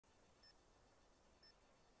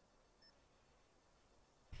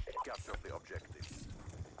capture the objective.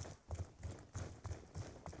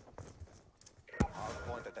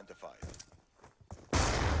 Hardpoint identified.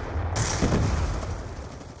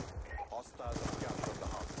 Hostiles have captured the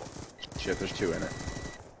hardpoint. Shit, there's two in it.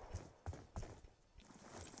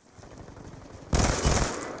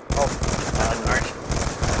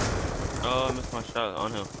 Oh, I missed my shot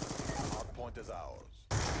on him. Hardpoint is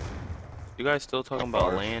ours. You guys still talking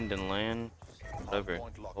about land and land? Whatever.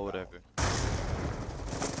 Or whatever.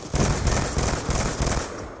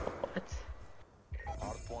 What?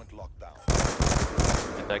 Hardpoint locked down.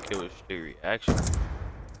 That kid was straight reaction.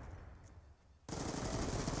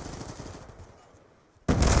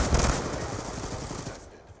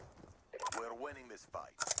 We're winning this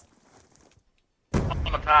fight.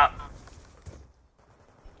 On the top.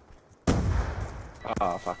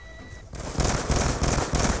 Ah, fuck.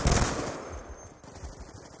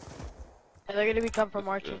 Yeah, they're gonna be come from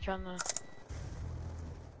Archie trying to.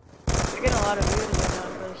 They're getting a lot of views right now,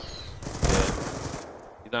 cause. Yeah.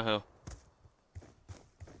 He's downhill.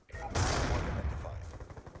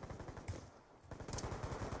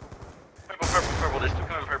 Purple, purple, purple. There's two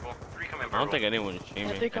coming purple. Three coming purple. I don't think anyone's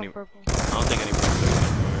streaming. Yeah, they come purple. I don't think anyone's streaming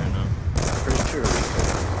right now. Pretty sure.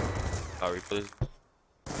 I'll replay.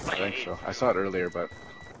 I think so. I saw it earlier, but.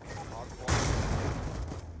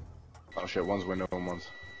 Oh shit, one's window and one's.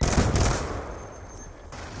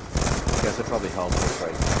 I guess it probably helps if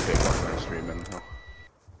like big one are streaming. No.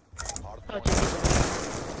 Oh,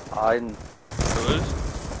 JJ. Who is?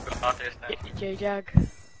 Go out there, Stan. J-Jag.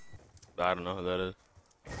 I don't know who that is.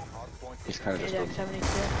 He's kind of just J-Jag a 72.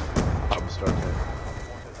 pub star kid.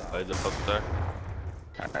 Oh, he's a pub star.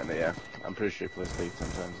 Kinda, yeah. I'm pretty sure he plays League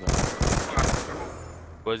sometimes though.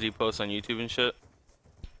 What does he post on YouTube and shit?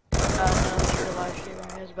 No, he's a live streamer.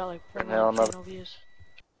 He has about like 4 million channel views.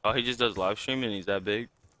 Oh, he just does live streaming and he's that big?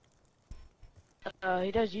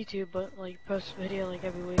 He does YouTube, but like posts video like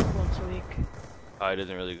every week, once a week. Oh, he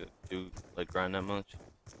doesn't really do like grind that much.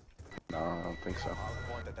 No, I don't think so.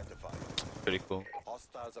 Hardpoint identified. Pretty cool.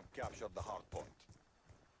 Hostiles have captured the hardpoint.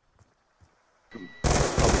 Probably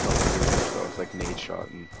helps so it's like nade shot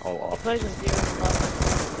and all He off. plays with viewers a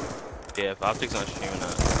lot. Yeah, if Optic's not streaming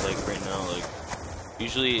that, like right now, like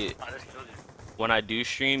usually I just killed you. when I do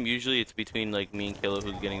stream, usually it's between like me and Killa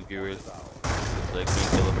who's getting viewers. It's like me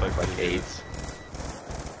and Killa fight for Like the viewers. 8s.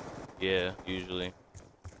 Yeah, usually.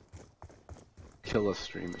 Killa's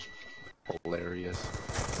stream is hilarious.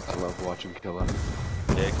 I love watching Killa.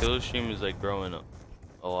 Yeah, Killa's stream is like growing up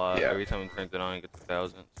a lot. Yeah. Every time we crank it on, it gets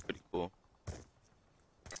 1,000. It's pretty cool.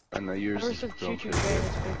 And the years Ever has since grown Choo Choo pretty Train, good.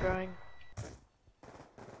 it's been growing.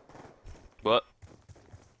 What?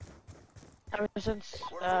 Ever since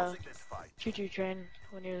We're losing this fight. Choo Choo Train,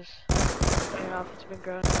 when he was starting off, it's been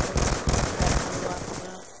growing. It's a lot from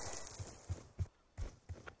that.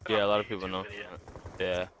 Yeah, a lot of people know.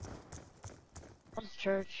 Yeah. What's the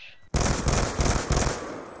church?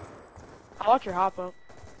 I'll watch your hop up.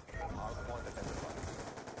 Hardpoint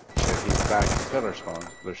identified. Shit, he's back. He's got our spawns.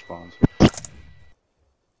 Their spawns.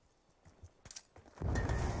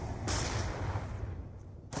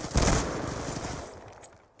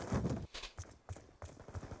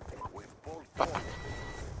 We've pulled forward.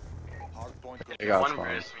 Hardpoint They got One spawns.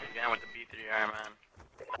 versus me again with the B3 Iron Man.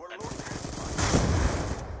 We're losing this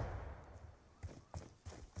fight.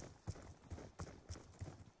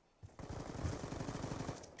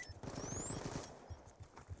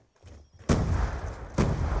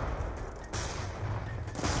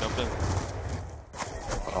 Jump in.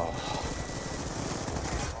 Oh,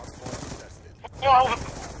 Hardpoint contested. Whoa!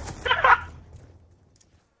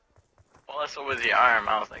 Well, that's what was the arm.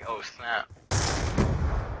 I was like, oh snap.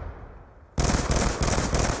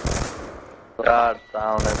 God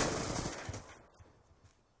damn it.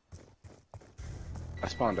 I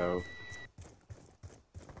spawned out.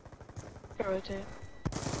 Rotate.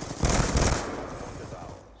 Hardpoint is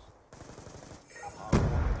ours.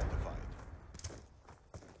 Hardpoint identified.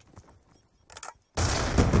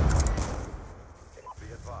 Be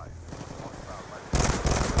advised. Hostile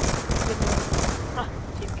Good move. Ah,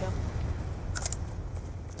 team kill.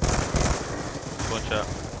 One shot.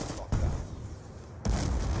 lockdown.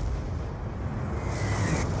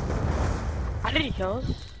 How did he kill us?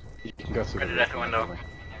 You can go through Right the at the roof, window. probably.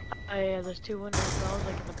 Oh yeah, there's two windows, but I was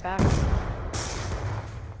like in the back.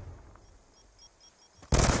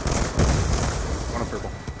 One on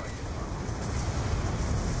purple.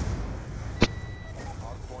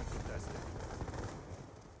 Hardpoint contested.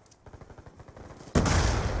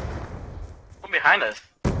 One behind us.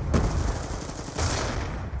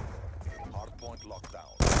 Hardpoint locked down.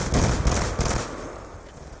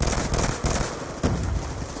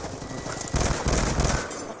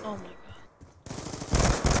 Oh my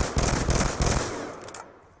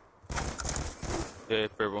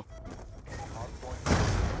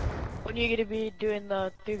When are you gonna be doing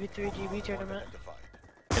the 3v3 GB tournament?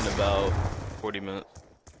 In about 40 minutes.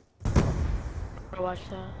 I'll watch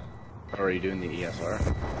that. Or are you doing the ESR?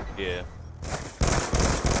 Yeah.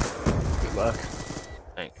 Good luck.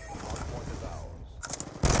 Thanks.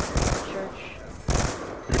 Church.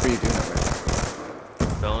 Who are you doing it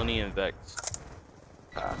with? Felony and Vex.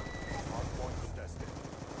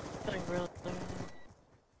 Nothing really.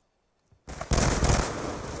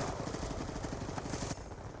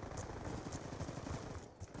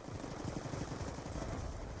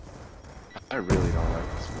 I really don't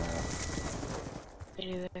like this map. Me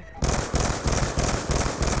neither.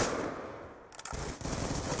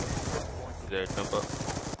 There, jump up.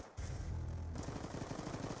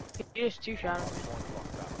 He just two-shot me.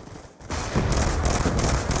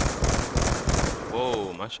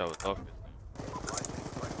 Whoa, my shot was off.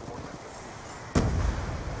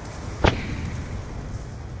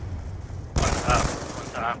 One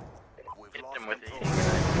top. Hit him with it.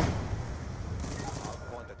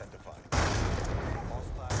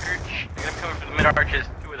 Church. They're coming for the mid arches.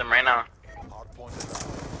 Two of them right now.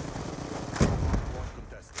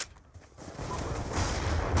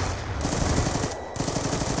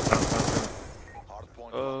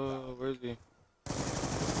 Where's he?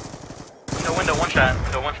 Window, one shot.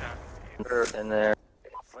 Window, one shot. In there.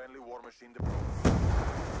 Friendly war machine deployed.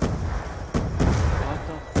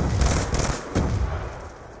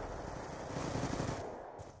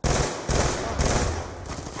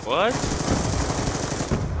 What?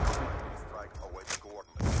 Strike awaiting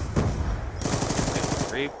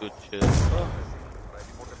coordinates. Rape good shit. Ready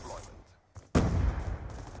for deployment.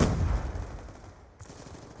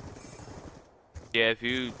 Yeah, if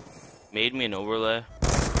you made me an overlay,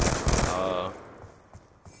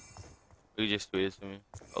 you just tweet it to me.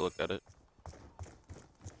 I'll look at it.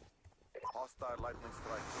 Hostile lightning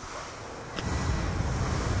strike.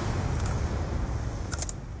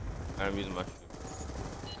 I'm using my.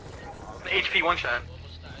 HP, one shot.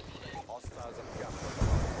 Hostiles at gap.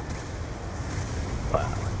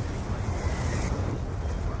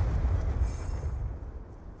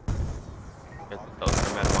 Get the hell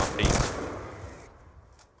from out of my face.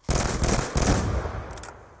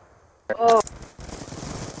 Oh.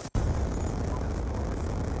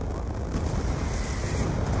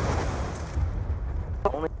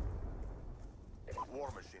 War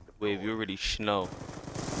machine deployed. Wave, you already snow.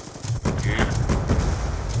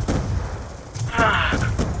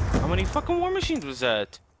 How many fucking war machines was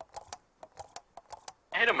that?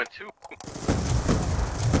 I hit him with two.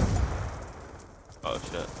 Oh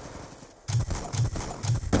shit.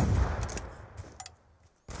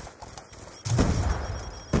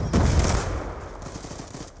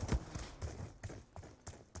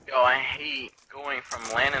 Yo, I hate going from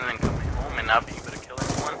land and then coming home and not being able to kill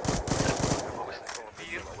anyone.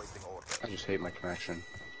 Awaiting order. I just hate my connection.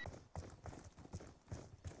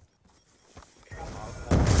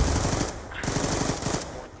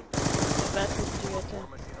 Best way to do it War too.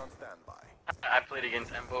 machine on standby. I played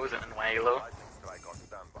against MBoZe and Halo. Lightning strike on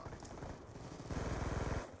standby.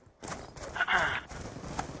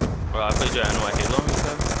 Well, I played your NY Halo and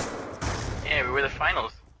stuff. Yeah, we were the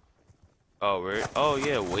finals. Oh, we're. Oh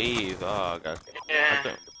yeah, Wave. Oh, I got. Yeah. I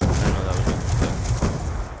didn't know that was.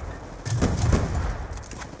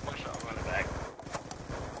 One shot running back.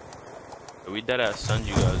 We dead ass sunned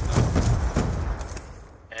you guys. Though.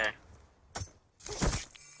 Yeah.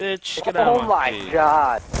 Bitch, get out Oh of my my face.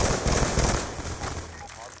 god.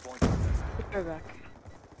 Go back.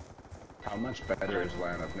 How much better is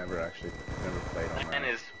LAN? I've never played on Mine LAN.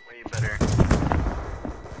 is way better.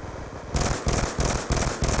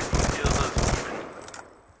 Kills us even.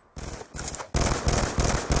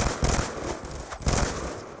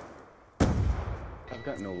 I've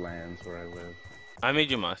got no LANs where I live. I made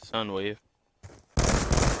you my son, Wave.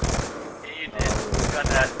 Yeah, you did. You got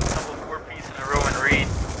that double 4-piece in a row and raid.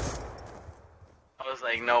 I was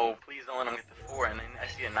like, no, please don't let him get the 4. And then I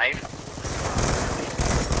see a knife.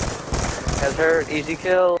 Has hurt. Easy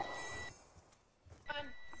kill.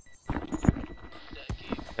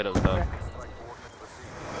 Hit up top.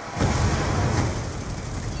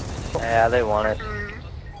 Yeah, they want it.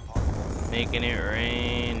 Making it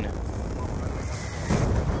rain.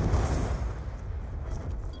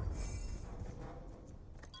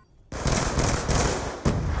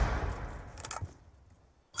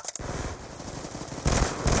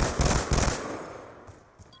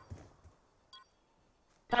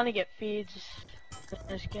 Trying to get feeds in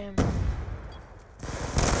this game.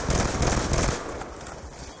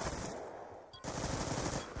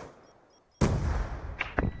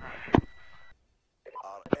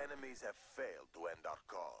 Our enemies have failed to end our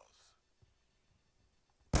cause.